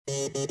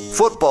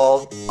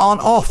Football on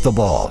Off the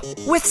Ball.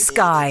 With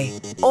Sky.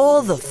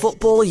 All the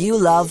football you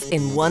love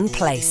in one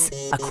place.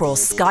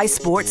 Across Sky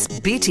Sports,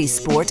 BT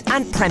Sport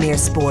and Premier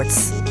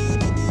Sports.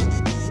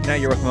 Now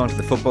you're welcome on to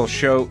the football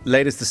show.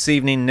 Latest this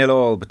evening,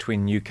 0-0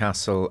 between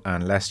Newcastle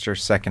and Leicester.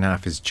 Second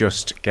half is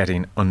just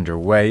getting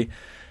underway.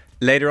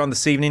 Later on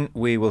this evening,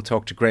 we will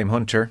talk to Graham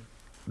Hunter.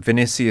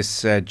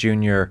 Vinicius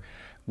Jr.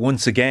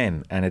 once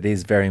again, and it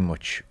is very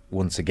much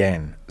once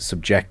again,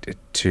 subjected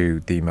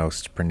to the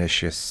most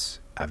pernicious,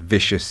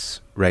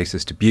 vicious,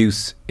 racist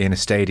abuse in a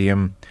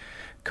stadium.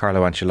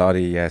 Carlo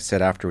Ancelotti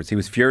said afterwards, he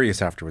was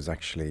furious afterwards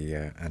actually.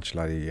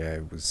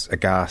 Ancelotti was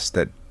aghast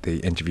that the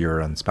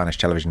interviewer on Spanish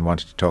television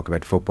wanted to talk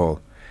about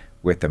football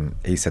with him.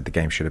 He said the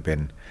game should have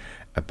been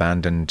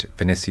abandoned.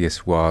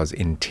 Vinicius was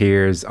in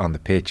tears on the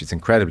pitch. It's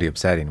incredibly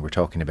upsetting. We're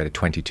talking about a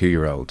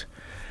 22-year-old.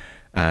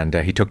 And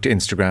he took to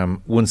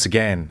Instagram once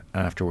again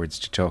afterwards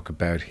to talk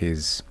about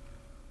his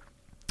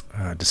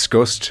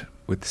disgust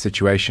with the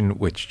situation,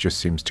 which just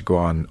seems to go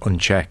on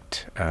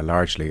unchecked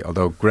largely.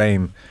 Although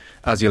Graham,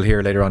 as you'll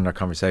hear later on in our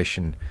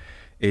conversation,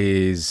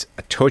 is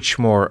a touch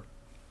more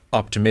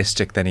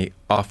optimistic than he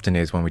often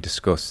is when we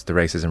discuss the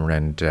racism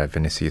around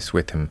Vinicius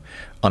with him,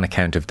 on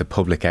account of the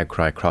public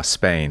outcry across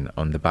Spain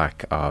on the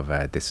back of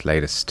this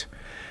latest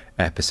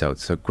episode.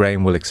 So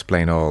Graham will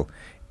explain all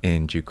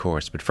in due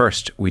course. But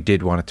first, we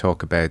did want to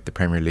talk about the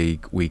Premier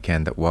League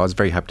weekend that was.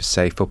 Very happy to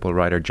say football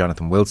writer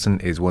Jonathan Wilson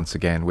is once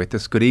again with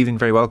us. Good evening,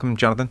 very welcome,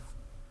 Jonathan.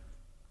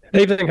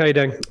 Evening, how are you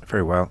doing?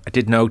 Very well. I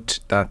did note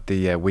that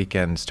the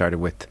weekend started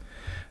with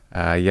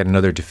yet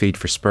another defeat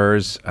for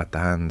Spurs at the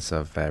hands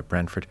of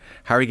Brentford.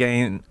 Harry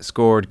Kane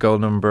scored goal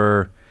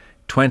number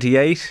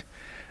 28.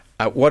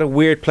 What a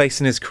weird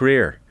place in his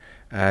career.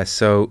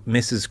 So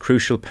misses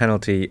crucial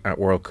penalty at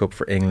World Cup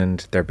for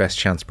England, their best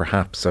chance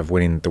perhaps of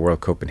winning the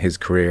World Cup in his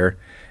career.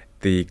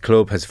 The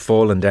club has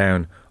fallen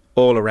down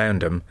all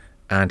around him,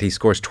 and he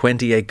scores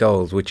 28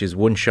 goals, which is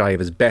one shy of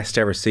his best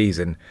ever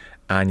season.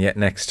 And yet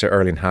next to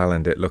Erling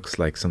Haaland, it looks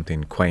like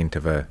something quaint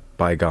of a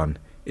bygone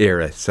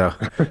era. So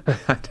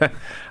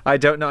I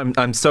don't know.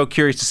 I'm so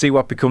curious to see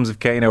what becomes of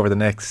Kane over the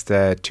next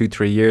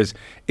 2-3 years.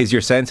 Is your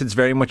sense it's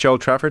very much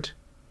Old Trafford?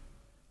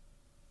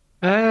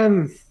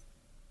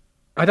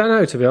 I don't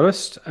know, to be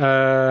honest.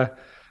 I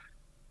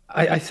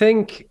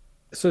think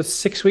sort of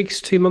 6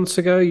 weeks, 2 months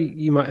ago,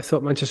 you might have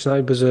thought Manchester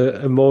United was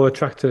a more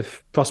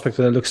attractive prospect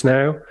than it looks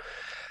now.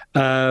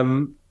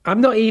 I'm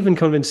not even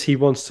convinced he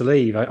wants to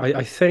leave.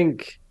 I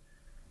think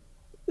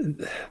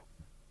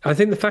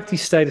the fact he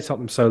stayed at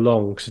Tottenham so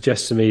long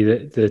suggests to me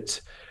that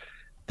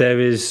there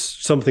is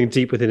something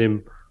deep within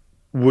him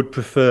would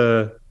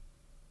prefer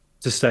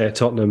to stay at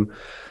Tottenham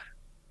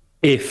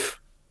if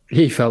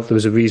he felt there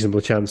was a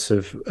reasonable chance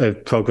of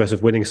progress,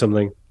 of winning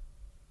something.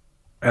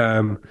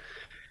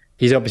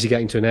 He's obviously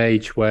getting to an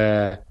age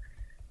where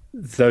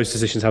those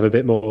decisions have a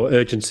bit more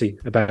urgency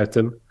about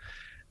them.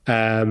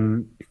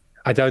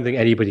 I don't think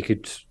anybody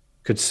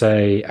could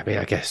say, I mean,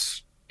 I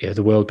guess,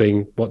 the world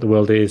being what the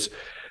world is,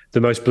 the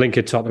most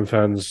blinkered Tottenham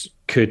fans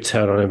could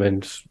turn on him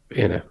and,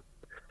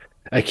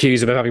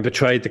 accuse him of having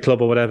betrayed the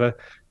club or whatever.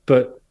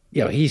 But,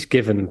 he's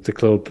given the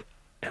club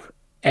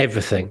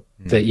everything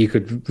that you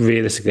could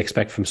realistically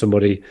expect from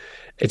somebody.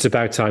 It's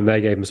about time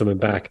they gave him something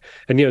back.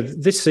 And,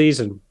 this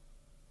season,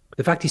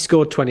 the fact he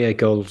scored 28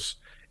 goals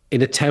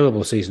in a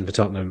terrible season for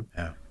Tottenham,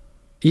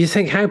 you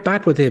think, how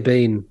bad would they have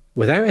been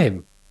without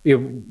him?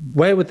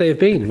 Where would they have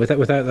been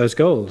without those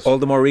goals? All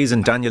the more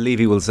reason Daniel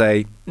Levy will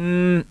say,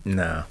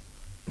 no.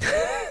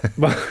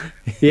 Well,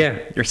 yeah.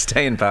 You're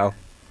staying, pal.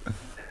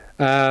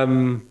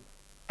 And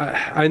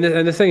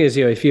the thing is,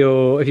 if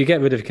you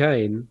get rid of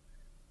Kane,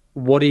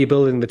 what are you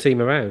building the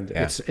team around?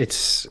 Yeah.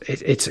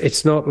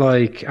 It's not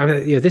like,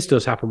 this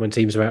does happen when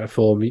teams are out of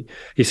form. You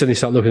suddenly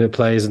start looking at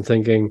players and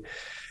thinking,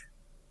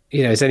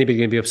 is anybody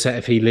going to be upset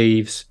if he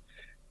leaves?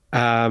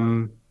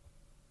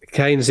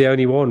 Kane's the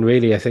only one,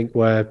 really, I think,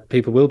 where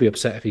people will be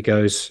upset if he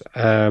goes.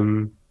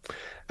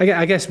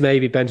 I guess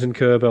maybe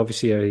Bentancur,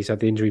 obviously he's had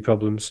the injury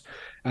problems,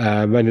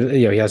 and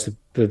he has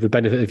the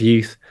benefit of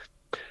youth.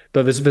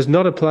 But there's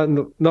not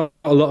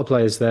a lot of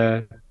players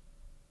there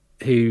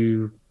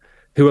who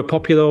are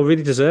popular or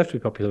really deserve to be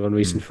popular on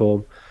recent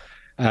form.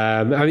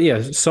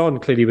 Son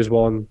clearly was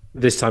one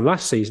this time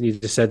last season. You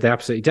just said they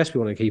absolutely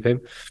desperately want to keep him.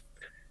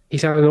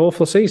 He's had an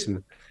awful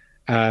season.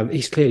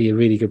 He's clearly a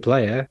really good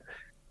player,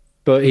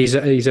 but he's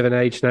of an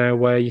age now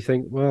where you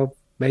think, well,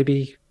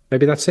 maybe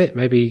that's it.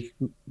 Maybe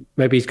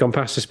he's gone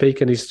past his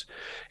peak and he's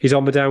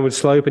on the downward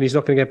slope and he's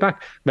not going to get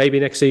back. Maybe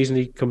next season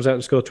he comes out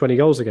and scores 20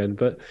 goals again.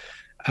 But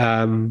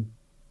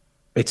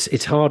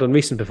it's hard on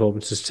recent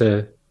performances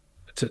to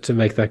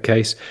make that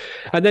case.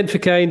 And then for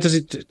Kane,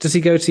 does he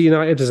go to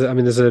United?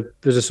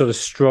 There's a sort of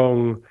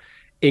strong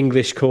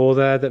English core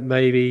there that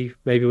maybe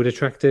would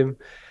attract him.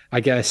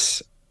 I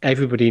guess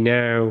everybody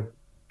now.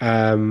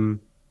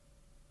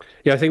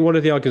 I think one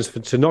of the arguments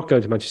to not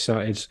go to Manchester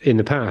United in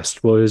the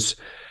past was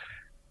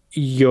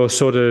you're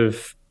sort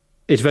of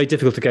it's very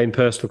difficult to gain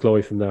personal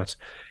glory from that.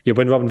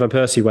 When Robin van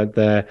Persie went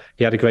there,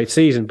 he had a great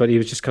season, but he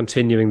was just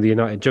continuing the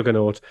United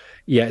juggernaut.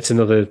 Yeah, it's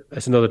another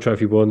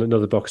trophy won,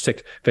 another box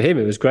ticked. For him,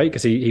 it was great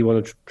because he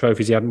won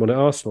trophies he hadn't won at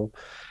Arsenal.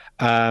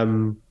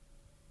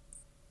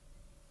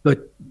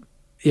 But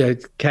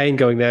Kane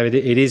going there, it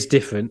is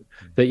different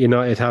that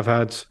United have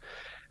had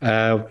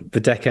the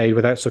decade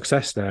without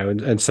success now,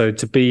 and so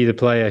to be the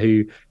player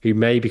who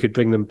maybe could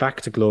bring them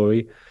back to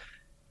glory,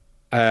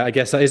 I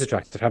guess that is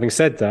attractive. Having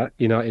said that,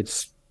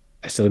 United's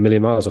still a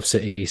million miles off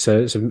City,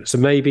 so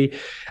maybe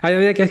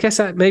I guess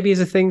that maybe is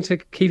a thing to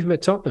keep him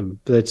at Tottenham.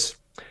 But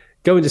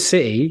going to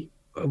City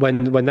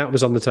when that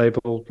was on the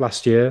table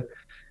last year,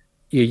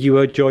 you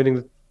were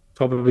joining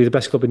probably the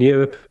best club in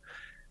Europe,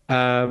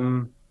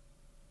 that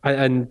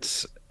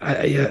was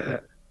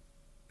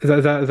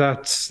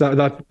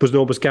an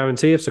almost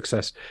guarantee of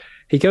success.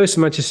 He goes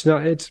to Manchester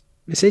United.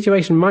 The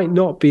situation might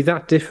not be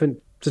that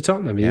different to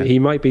Tottenham. Yeah. He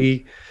might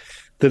be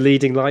the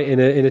leading light in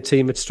a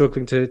team that's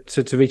struggling to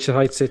reach the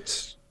heights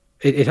it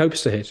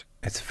hopes to hit.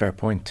 It's a fair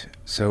point.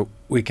 So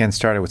weekend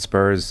started with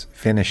Spurs,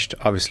 finished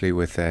obviously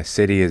with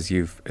City, as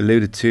you've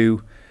alluded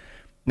to.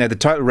 Now the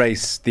title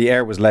race, the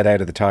air was let out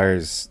of the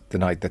tyres the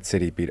night that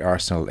City beat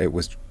Arsenal. It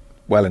was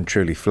well and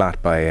truly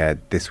flat by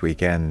this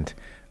weekend,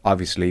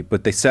 obviously,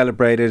 but they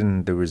celebrated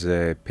and there was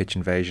a pitch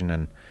invasion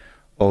and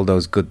all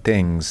those good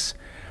things.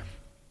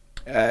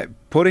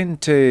 Put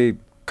into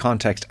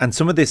context, and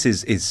some of this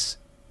is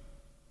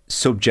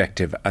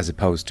subjective as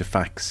opposed to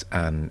facts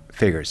and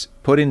figures.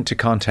 Put into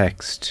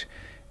context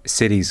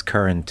City's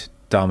current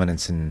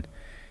dominance in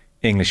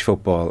English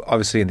football.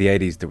 Obviously in the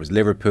 80s there was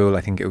Liverpool.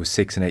 I think it was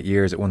 6 and 8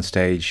 years at one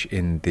stage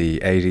in the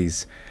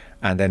 80s,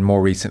 and then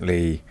more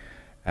recently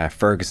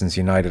Ferguson's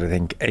United, I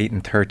think 8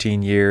 and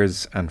 13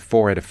 years, and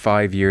 4 out of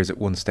 5 years at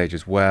one stage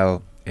as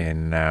well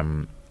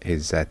in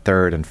his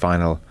third and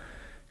final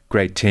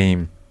great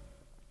team.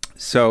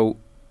 So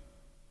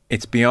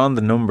it's beyond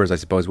the numbers, I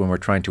suppose, when we're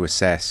trying to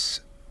assess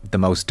the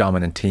most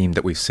dominant team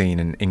that we've seen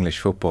in English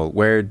football.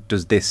 Where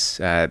does this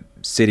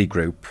City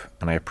group,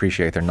 and I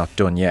appreciate they're not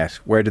done yet,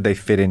 where do they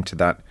fit into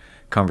that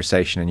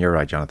conversation in your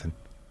eye, Jonathan?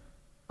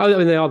 I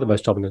mean, they are the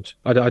most dominant.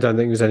 I don't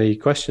think there's any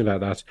question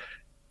about that.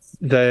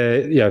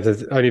 They're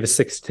only the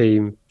sixth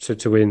team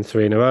to win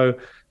 3 in a row.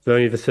 They're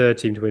only the third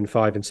team to win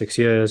 5 in 6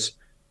 years.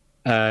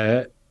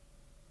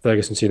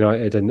 Ferguson's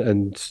United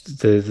and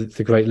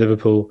the great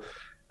Liverpool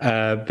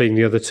being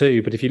the other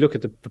two. But if you look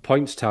at the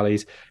points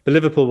tallies, the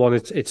Liverpool one,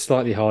 it's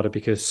slightly harder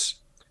because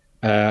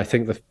I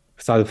think the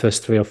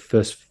first 3 or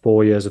first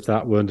 4 years of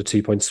that were under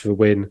 2 points for a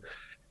win.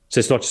 So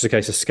it's not just a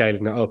case of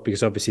scaling that up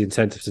because obviously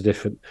incentives are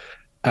different.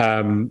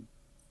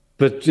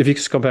 But if you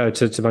just compare it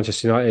to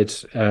Manchester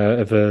United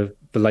of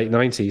the late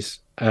 90s,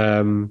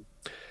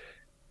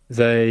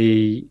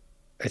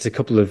 it's a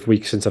couple of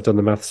weeks since I've done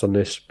the maths on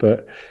this,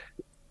 but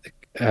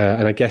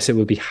and I guess it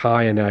will be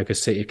higher now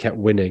because City have kept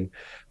winning.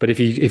 But if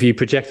you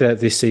project it out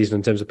this season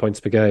in terms of points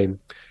per game,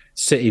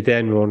 City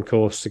then were on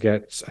course to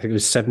get, I think it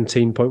was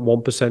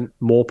 17.1%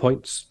 more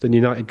points than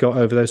United got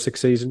over those 6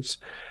 seasons.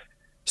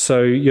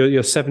 So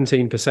you're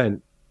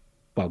 17%,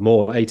 well,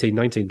 more, 18,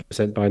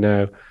 19% by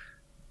now,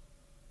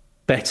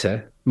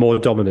 better, more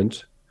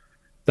dominant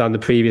than the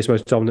previous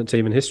most dominant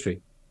team in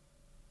history.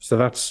 So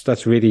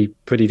that's really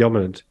pretty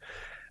dominant.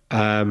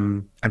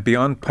 And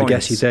beyond points, I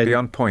guess you said,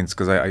 beyond points,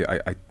 because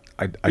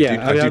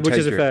which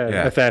is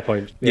a fair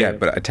point. Yeah,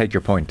 but I take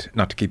your point,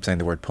 not to keep saying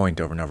the word point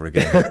over and over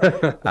again.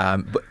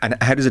 And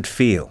how does it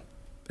feel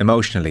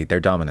emotionally, their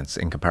dominance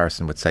in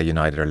comparison with, say,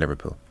 United or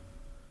Liverpool?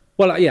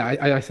 Well, yeah,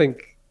 I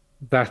think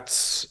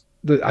that's...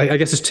 I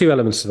guess there's 2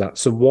 elements to that.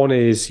 So one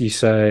is, you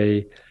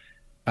say,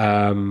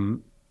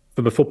 from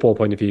a football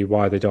point of view,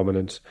 why are they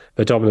dominant?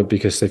 They're dominant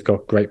because they've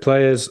got great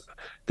players.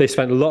 They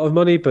spent a lot of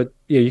money, but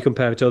you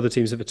compare it to other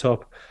teams at the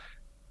top,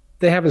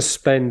 they haven't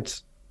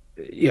spent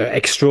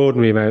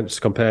extraordinary amounts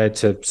compared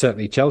to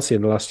certainly Chelsea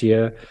in the last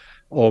year,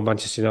 or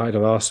Manchester United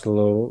or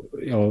Arsenal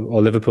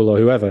or Liverpool or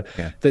whoever.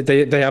 Yeah.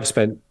 They have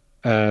spent,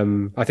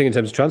 I think in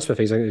terms of transfer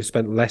fees, I think they've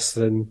spent less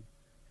than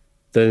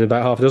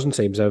about half a dozen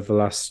teams over the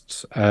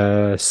last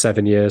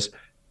 7 years.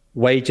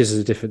 Wages is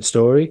a different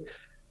story.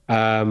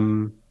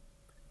 But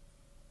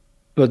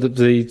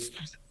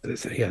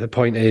the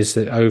point is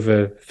that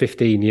over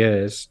 15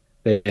 years,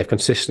 they have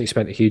consistently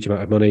spent a huge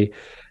amount of money,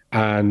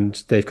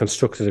 and they've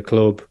constructed a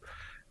club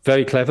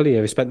very cleverly.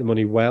 They spent the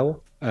money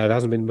well. There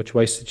hasn't been much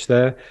wastage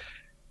there.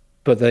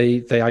 But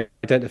they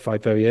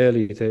identified very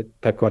early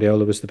that Pep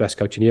Guardiola was the best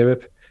coach in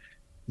Europe.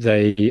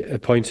 They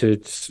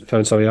appointed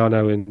Ferran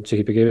Soriano and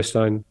Txiki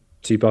Begiristain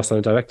to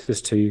Barcelona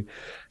directors to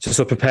sort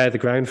of prepare the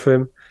ground for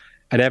him,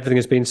 and everything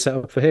has been set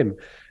up for him.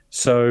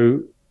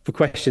 So the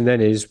question then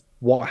is,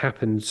 what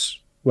happens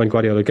when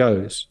Guardiola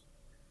goes?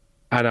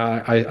 And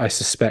I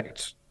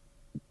suspect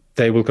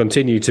they will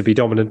continue to be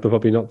dominant, but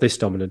probably not this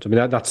dominant. I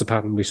mean, that's the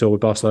pattern we saw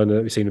with Barcelona,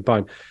 that we've seen with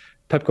Bayern.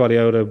 Pep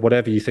Guardiola,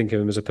 whatever you think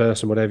of him as a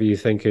person, whatever you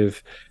think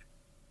of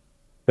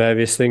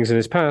various things in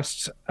his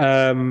past,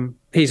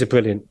 he's a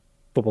brilliant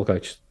football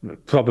coach.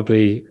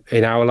 Probably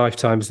in our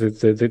lifetimes,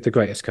 the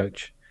greatest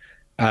coach.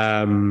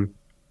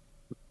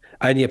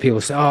 And yet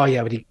people say, oh,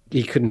 yeah, but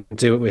he couldn't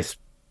do it with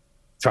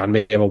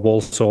Tranmere or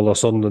Walsall or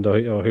Sunderland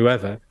or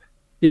whoever.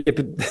 Yeah,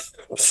 but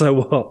so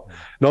what?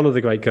 None of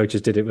the great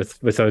coaches did it with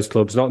those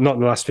clubs, not in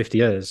the last 50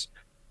 years.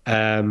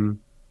 So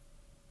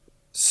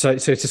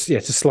it's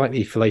a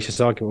slightly fallacious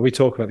argument. When we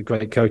talk about the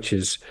great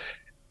coaches,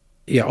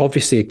 yeah,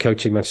 obviously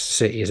coaching Manchester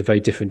City is a very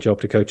different job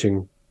to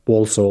coaching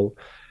Walsall,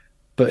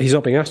 but he's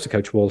not being asked to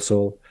coach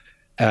Walsall.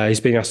 He's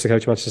being asked to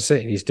coach Manchester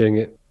City. He's doing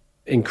it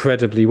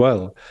incredibly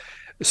well.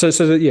 So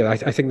yeah,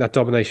 I think that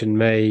domination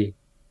may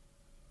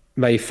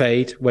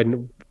fade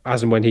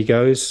as and when he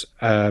goes.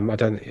 I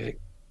don't.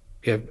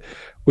 Yeah,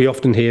 we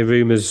often hear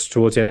rumours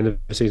towards the end of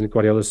the season.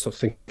 Guardiola's sort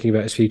of thinking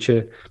about his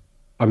future.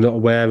 I'm not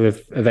aware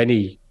of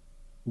any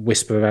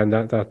whisper around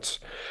that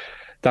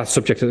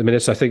subject at the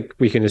minute. So I think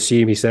we can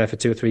assume he's there for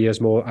 2 or 3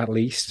 years more at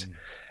least.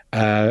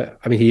 I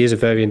mean, he is a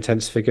very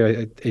intense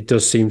figure. It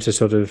does seem to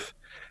sort of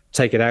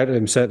take it out of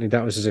him. Certainly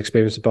that was his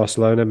experience at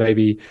Barcelona.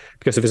 Maybe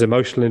because of his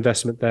emotional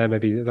investment there,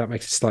 maybe that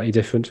makes it slightly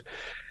different.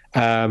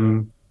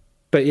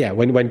 But yeah,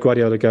 when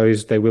Guardiola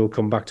goes, they will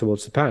come back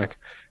towards the pack.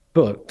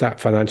 But that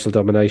financial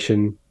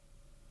domination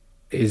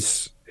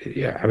is,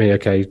 yeah, I mean,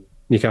 okay,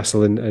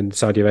 Newcastle and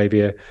Saudi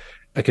Arabia,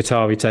 a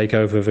Qatari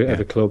takeover of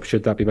a club,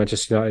 should that be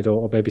Manchester United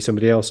or maybe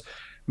somebody else,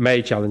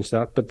 may challenge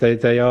that. But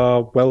they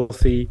are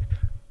wealthy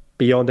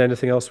beyond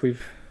anything else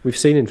we've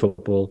seen in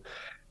football.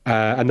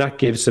 And that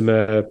gives them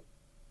a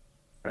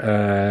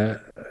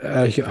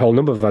whole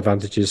number of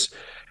advantages.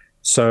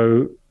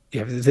 So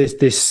yeah,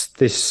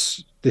 this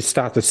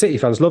stat that City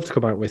fans love to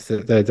come out with,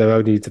 they're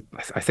only,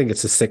 I think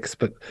it's the 6th,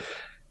 but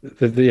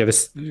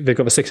they've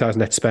got the 6th highest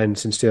net spend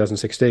since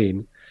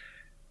 2016.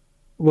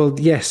 Well,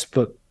 yes,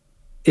 but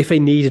if they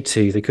needed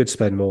to, they could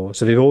spend more.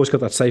 So they've always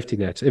got that safety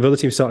net. If other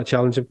teams start to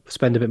challenge them,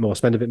 spend a bit more,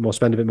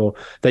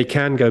 they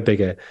can go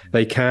bigger.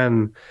 They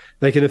can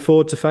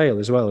afford to fail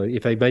as well.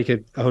 If they make a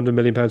 £100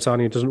 million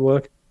signing, it doesn't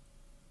work.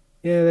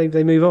 Yeah,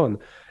 they move on.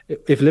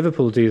 If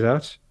Liverpool do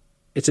that,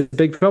 it's a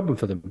big problem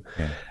for them.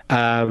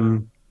 Yeah.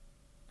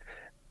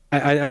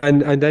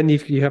 And then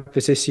you have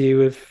this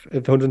issue of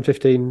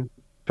 115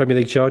 Premier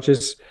League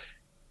charges.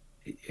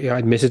 Yeah,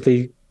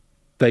 admittedly,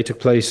 they took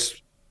place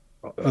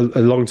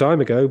a long time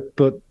ago,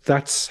 but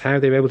that's how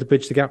they were able to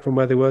bridge the gap from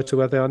where they were to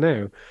where they are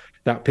now,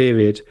 that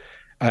period.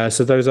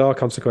 So those are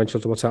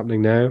consequential to what's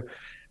happening now.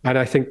 And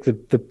I think the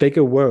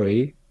bigger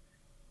worry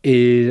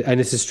is, and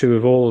this is true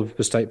of all of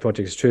the state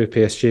projects, it's true of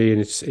PSG and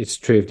it's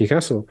true of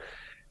Newcastle,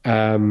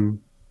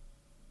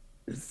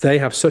 they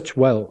have such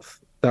wealth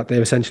that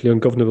they're essentially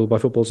ungovernable by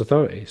football's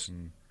authorities.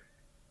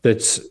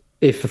 That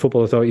if the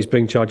football authorities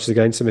bring charges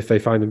against them, if they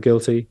find them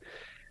guilty,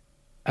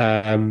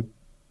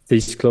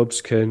 these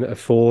clubs can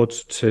afford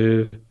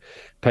to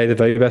pay the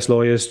very best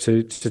lawyers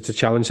to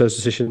challenge those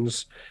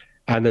decisions,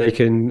 and they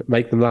can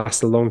make them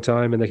last a long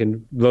time, and they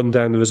can run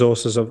down the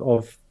resources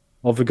of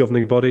the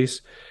governing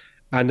bodies,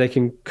 and they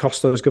can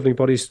cost those governing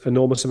bodies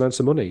enormous amounts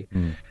of money.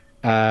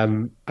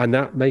 And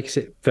that makes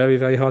it very,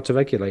 very hard to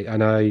regulate.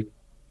 And I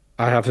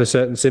have a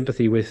certain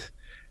sympathy with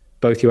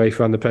both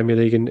UEFA and the Premier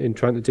League in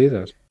trying to do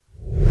that.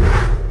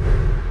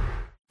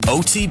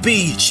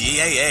 OTB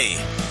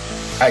GAA.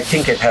 I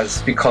think it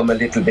has become a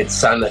little bit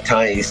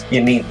sanitized.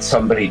 You need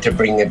somebody to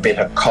bring a bit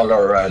of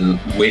colour and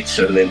wit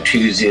and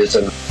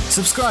enthusiasm.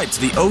 Subscribe to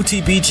the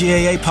OTB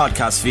GAA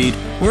podcast feed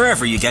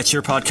wherever you get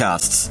your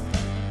podcasts.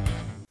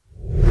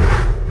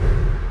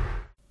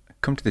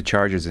 Come to the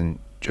charges in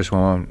just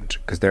one moment,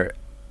 because they're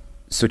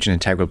such an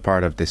integral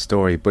part of this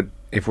story. But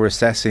if we're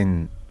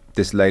assessing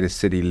this latest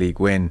City League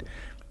win,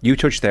 you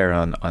touched there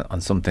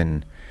on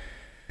something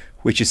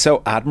which is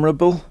so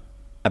admirable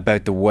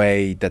about the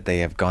way that they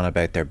have gone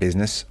about their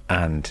business,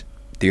 and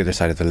the other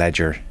side of the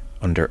ledger,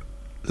 under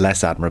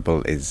less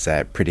admirable, is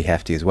pretty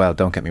hefty as well,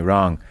 don't get me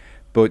wrong,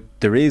 but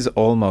there is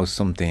almost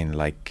something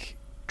like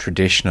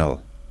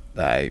traditional,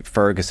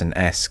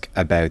 Ferguson-esque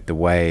about the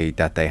way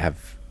that they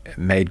have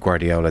made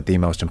Guardiola the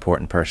most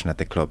important person at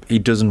the club. He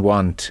doesn't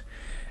want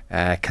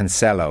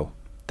Cancelo.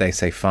 They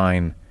say,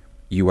 fine,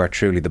 you are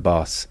truly the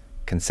boss,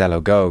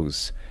 Cancelo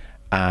goes,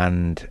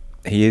 and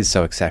he is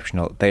so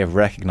exceptional. They have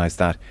recognised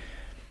that.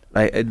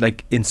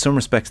 Like in some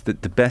respects, the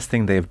best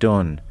thing they have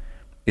done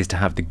is to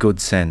have the good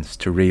sense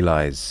to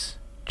realise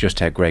just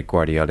how great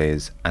Guardiola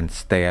is and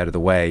stay out of the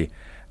way.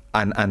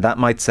 And that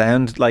might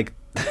sound like,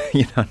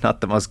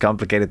 not the most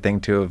complicated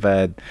thing to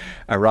have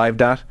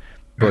arrived at,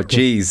 but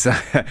geez,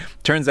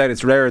 turns out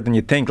it's rarer than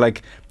you think.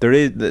 Like there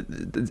is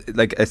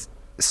like a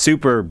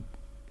super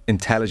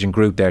intelligent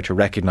group there to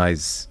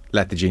recognise,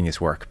 let the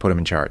genius work, put him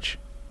in charge.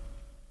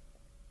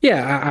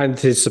 Yeah, and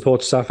his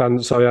support staff and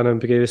Soriano and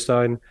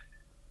Begiristain.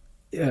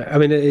 Yeah, I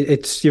mean,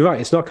 you're right,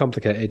 it's not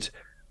complicated,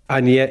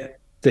 and yet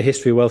the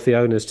history of wealthy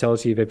owners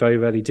tells you they very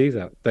rarely do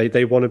that.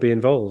 They want to be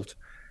involved.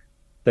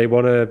 They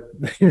want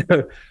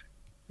to,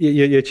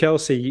 you're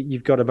Chelsea.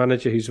 You've got a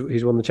manager who's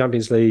won the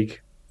Champions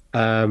League,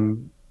 for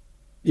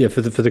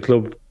the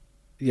club.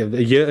 A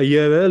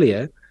year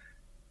earlier,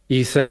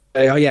 you say,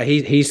 oh yeah,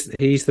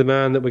 he's the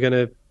man that we're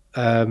going to,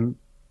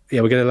 we're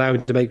going to allow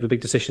him to make the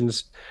big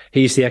decisions.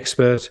 He's the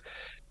expert.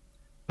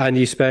 and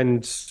you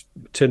spend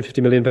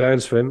 £250 million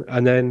for him,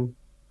 and then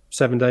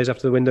 7 days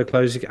after the window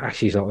closes,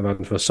 actually he's not the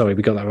man for us. Sorry,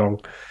 we got that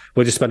wrong.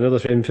 We'll just spend another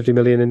 £350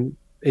 million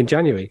in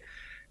January.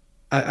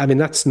 I mean,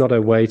 that's not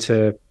a way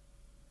to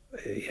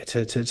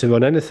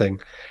run anything.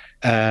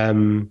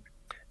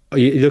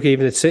 You look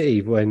even at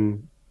City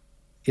when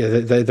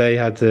they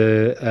had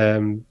the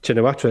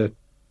Chinawatra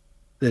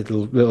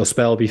little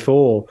spell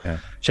before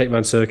Sheikh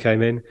Mansour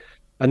came in,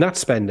 and that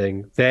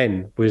spending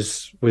then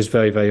was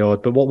very, very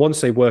odd. But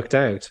once they worked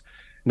out,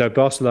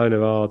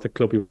 Barcelona are the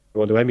club we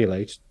want to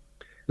emulate.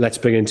 Let's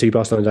bring in 2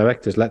 Barcelona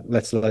directors.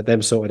 Let's let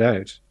them sort it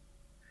out.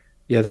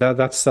 Yeah,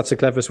 that's the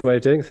cleverest way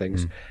of doing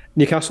things.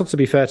 Newcastle, to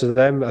be fair to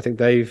them, I think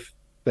they've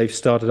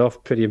started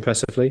off pretty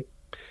impressively.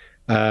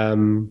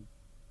 There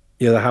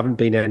haven't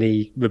been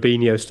any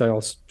Robinho style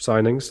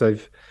signings.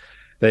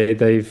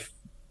 They've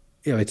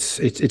it's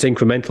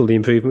incremental, the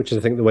improvement, which is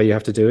I think the way you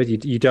have to do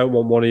it. You don't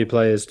want one of your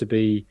players to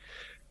be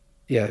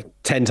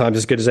 10 times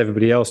as good as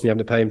everybody else, and you have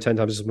to pay him 10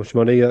 times as much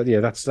money.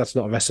 That's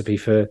not a recipe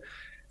for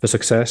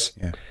success.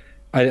 Yeah.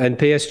 And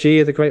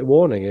PSG are the great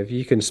warning. If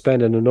you can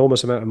spend an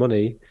enormous amount of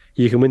money,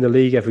 you can win the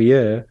league every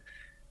year,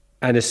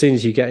 and as soon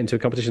as you get into a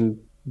competition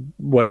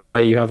where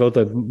you have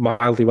other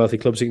mildly wealthy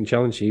clubs who can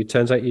challenge you, it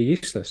turns out you're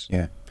useless.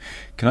 Yeah.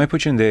 Can I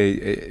put you in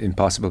the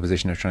impossible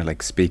position of trying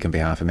to speak on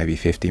behalf of maybe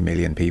 50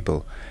 million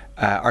people?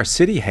 Are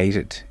City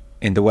hated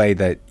in the way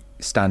that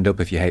stand up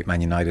if you hate Man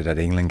United at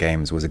England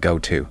games was a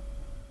go-to?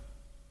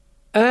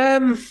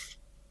 That's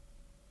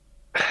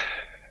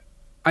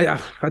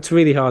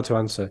really hard to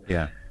answer.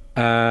 Yeah.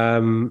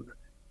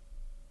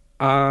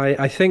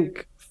 I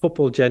think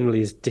football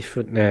generally is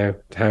different now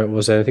to how it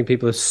was then. I think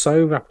people are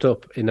so wrapped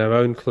up in their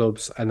own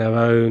clubs and their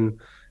own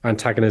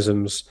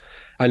antagonisms.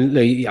 And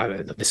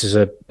this is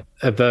a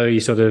very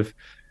sort of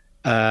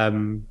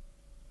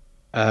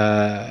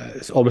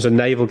almost a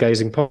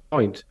navel-gazing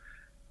point.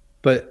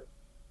 But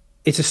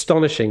it's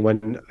astonishing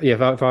when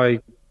if I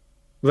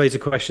raise a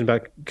question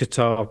about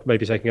Qatar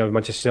maybe taking over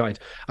Manchester United,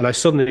 and I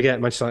suddenly get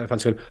Manchester United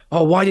fans going,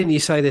 "Oh, why didn't you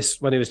say this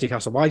when it was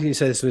Newcastle? Why didn't you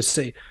say this when it was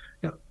City?"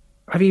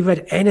 Have you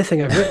read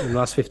anything I've written in the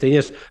last 15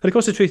 years? And of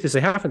course, the truth is they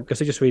haven't, because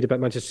they just read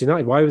about Manchester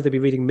United. Why would they be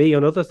reading me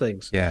on other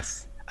things?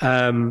 Yes.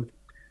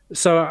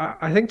 So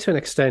I think to an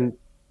extent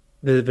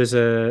there's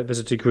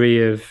a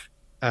degree of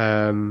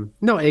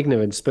not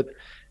ignorance, but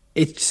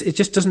it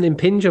just doesn't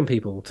impinge on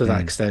people to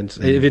that extent.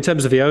 In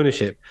terms of the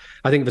ownership,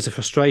 I think there's a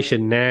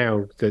frustration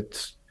now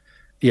that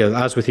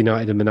as with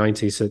United in the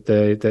 90s,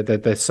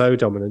 that they're so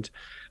dominant.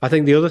 I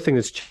think the other thing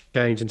that's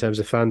changed in terms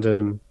of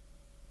fandom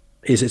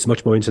is it's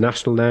much more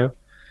international now.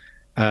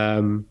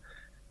 And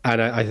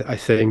I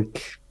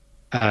think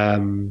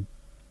the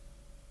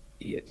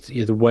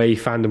way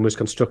fandom was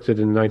constructed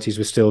in the 90s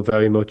was still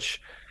very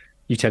much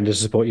you tended to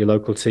support your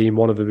local team.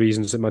 One of the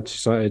reasons that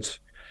Manchester United,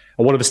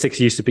 or one of the sticks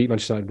you used to beat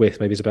Manchester United with,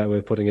 maybe is a better way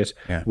of putting it,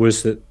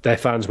 was that their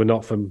fans were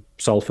not from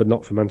Salford,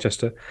 not from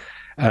Manchester.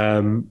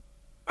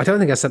 I don't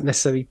think that's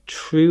necessarily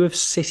true of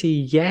City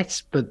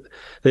yet, but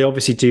they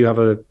obviously do have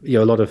a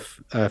lot of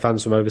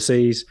fans from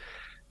overseas,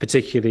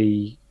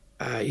 particularly.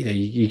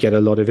 You get a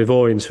lot of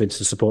Ivorians, for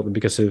instance, support them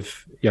because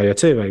of Yaya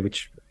Toure,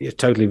 which is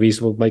totally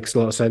reasonable, makes a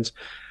lot of sense.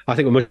 I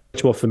think we're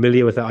much more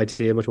familiar with that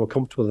idea, much more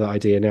comfortable with that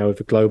idea now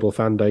of a global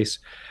fan base.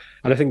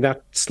 And I think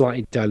that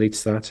slightly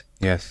dilutes that.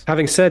 Yes.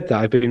 Having said that,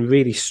 I've been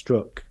really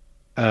struck,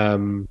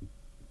 having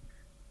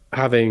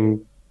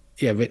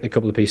written a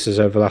couple of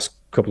pieces over the last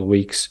couple of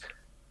weeks,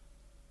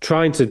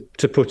 trying to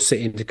put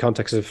City into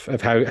context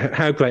of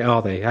how great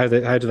are they? How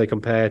do they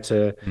compare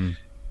to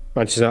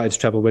Manchester United's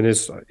treble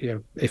winners,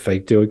 if they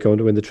do go on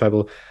to win the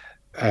treble,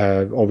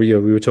 or we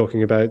were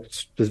talking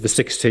about the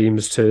 6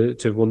 teams to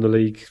have won the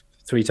league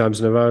 3 times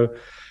in a row.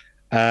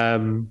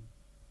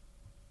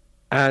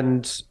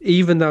 And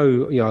even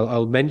though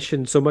I'll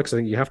mention somewhere, because I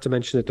think you have to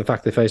mention it, the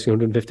fact they're facing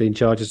 115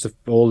 charges of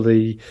all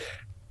the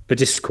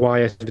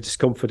disquiet, the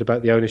discomfort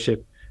about the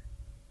ownership,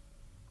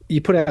 you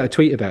put out a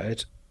tweet about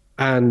it,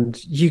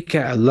 and you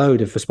get a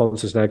load of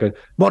responses now going,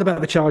 "What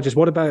about the charges?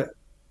 What about?"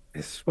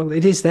 Well,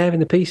 it is there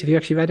in the piece if you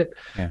actually read it.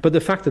 Yeah. But the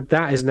fact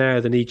that is now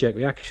the knee-jerk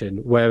reaction,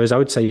 whereas I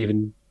would say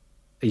even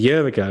a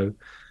year ago,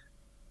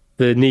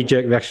 the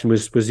knee-jerk reaction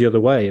was the other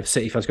way, of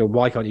City fans going,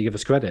 "Why can't you give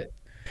us credit?"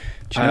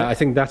 I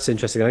think that's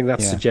interesting. I think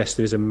that suggests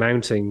there is a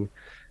mounting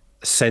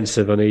sense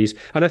of unease.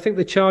 And I think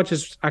the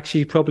charges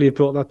actually probably have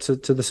brought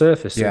that to the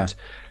surface. Yeah.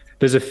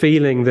 There's a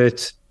feeling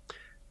that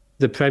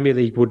the Premier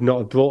League would not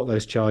have brought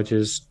those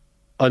charges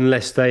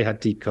unless they had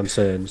deep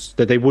concerns,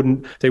 that they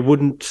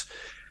wouldn't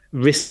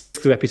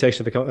risk the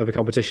reputation of a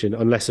competition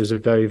unless there's a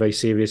very, very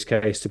serious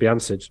case to be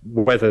answered,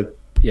 whether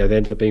they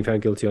end up being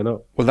found guilty or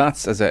not. Well,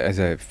 that's as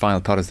a final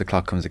thought as the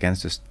clock comes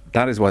against us.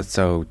 That is what's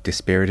so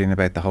dispiriting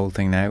about the whole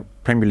thing now.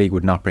 Premier League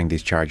would not bring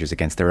these charges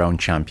against their own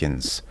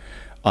champions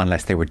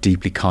unless they were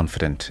deeply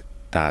confident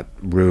that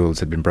rules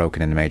had been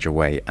broken in a major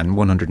way, and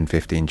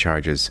 115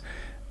 charges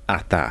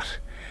at that.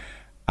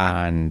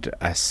 And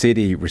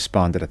City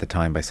responded at the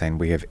time by saying,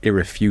 "We have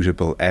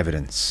irrefutable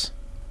evidence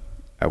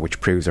which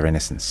proves our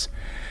innocence."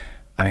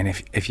 I mean,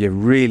 if you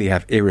really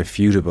have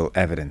irrefutable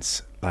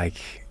evidence,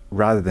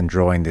 rather than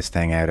drawing this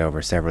thing out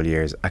over several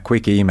years, a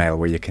quick email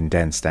where you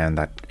condense down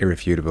that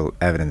irrefutable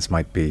evidence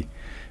might be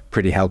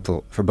pretty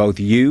helpful for both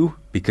you,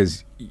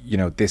 because, you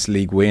know, this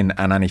league win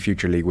and any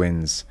future league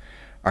wins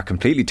are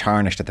completely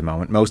tarnished at the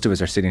moment. Most of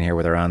us are sitting here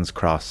with our hands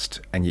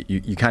crossed, and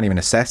you can't even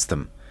assess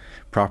them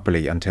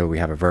properly until we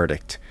have a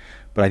verdict.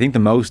 But I think the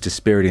most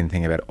dispiriting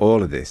thing about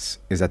all of this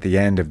is at the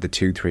end of the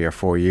 2, 3 or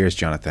 4 years,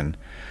 Jonathan,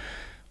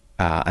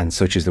 and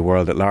such is the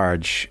world at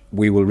large,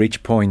 we will reach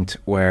a point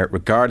where,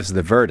 regardless of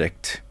the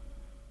verdict,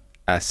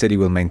 City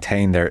will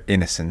maintain their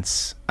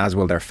innocence, as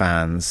will their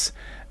fans,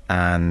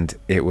 and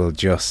it will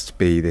just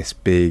be this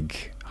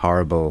big,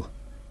 horrible,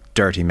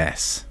 dirty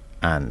mess.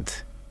 And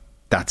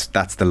that's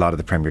the lot of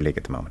the Premier League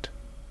at the moment.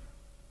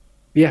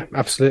 Yeah,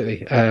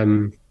 absolutely. I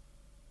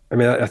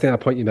mean, I think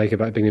that point you make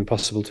about it being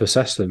impossible to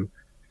assess them,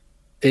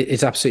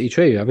 it's absolutely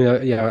true. I mean,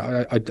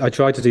 I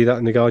tried to do that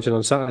in The Guardian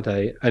on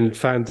Saturday and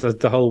found that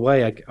the whole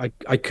way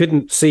I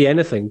couldn't see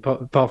anything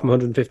apart from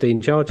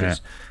 115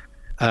 charges.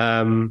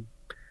 Yeah.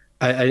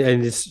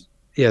 And it's,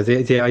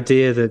 the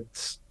idea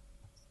that,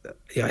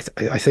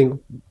 I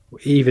think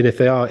even if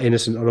they are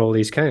innocent on all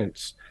these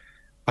counts,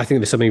 I think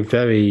there's something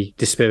very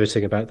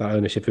dispiriting about that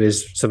ownership. It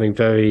is something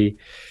very...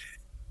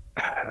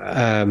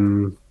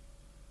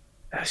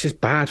 it's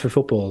just bad for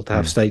football to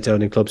have states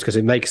owning clubs, because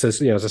it makes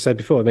us, as I said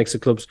before, it makes the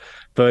clubs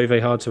very, very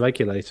hard to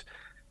regulate.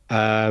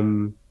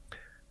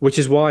 Which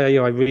is why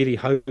I really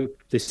hope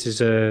this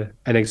is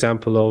an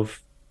example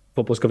of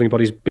football's governing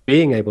bodies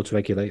being able to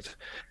regulate.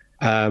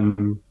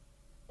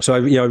 So I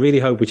really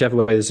hope whichever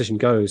way the decision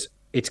goes,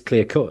 it's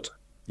clear cut.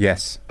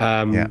 Yes.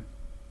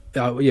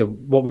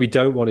 What we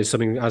don't want is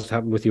something as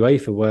happened with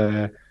UEFA,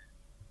 where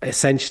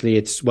essentially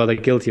it's, well, they're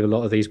guilty of a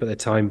lot of these, but they're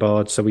time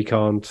barred, so we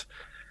can't,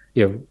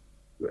 and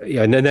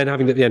then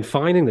having them,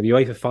 fining them.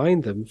 UEFA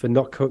fined them for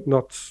not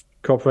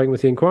cooperating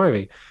with the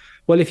inquiry.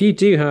 Well, if you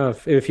do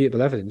have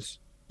irrefutable evidence,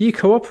 you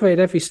cooperate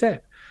every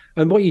step.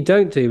 And what you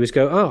don't do is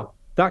go,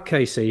 that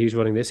KC who's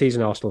running this, he's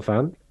an Arsenal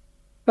fan.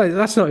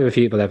 That's not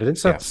irrefutable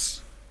evidence.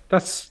 That's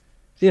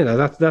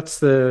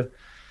the,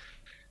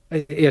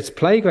 it's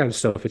playground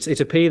stuff.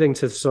 It's appealing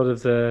to sort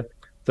of the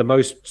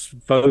most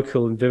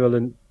vocal and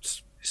virulent,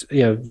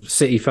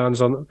 City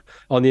fans on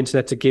the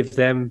internet, to give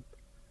them,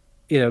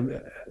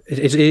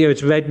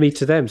 it's red meat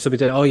to them.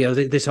 Somebody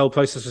said, this whole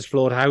process was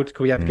flawed. How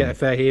can we get a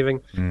fair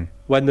hearing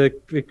when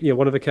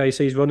one of the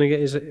KCs running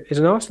it is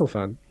an Arsenal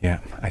fan? Yeah,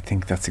 I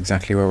think that's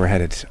exactly where we're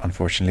headed.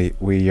 Unfortunately,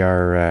 we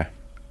are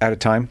out of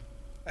time.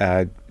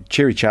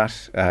 Cheery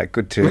chat.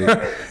 Good to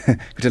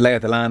good to lay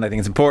out the land. I think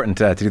it's important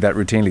to do that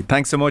routinely.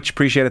 Thanks so much.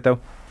 Appreciate it, though.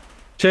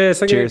 Cheers.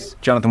 Cheers.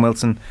 Jonathan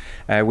Wilson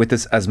with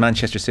us as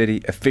Manchester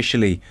City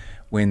officially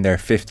win their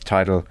 5th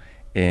title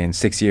in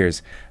 6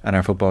 years, and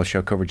our football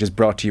show coverage is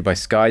brought to you by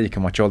Sky. You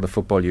can watch all the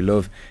football you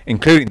love,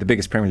 including the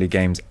biggest Premier League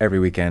games, every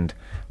weekend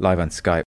live on Sky.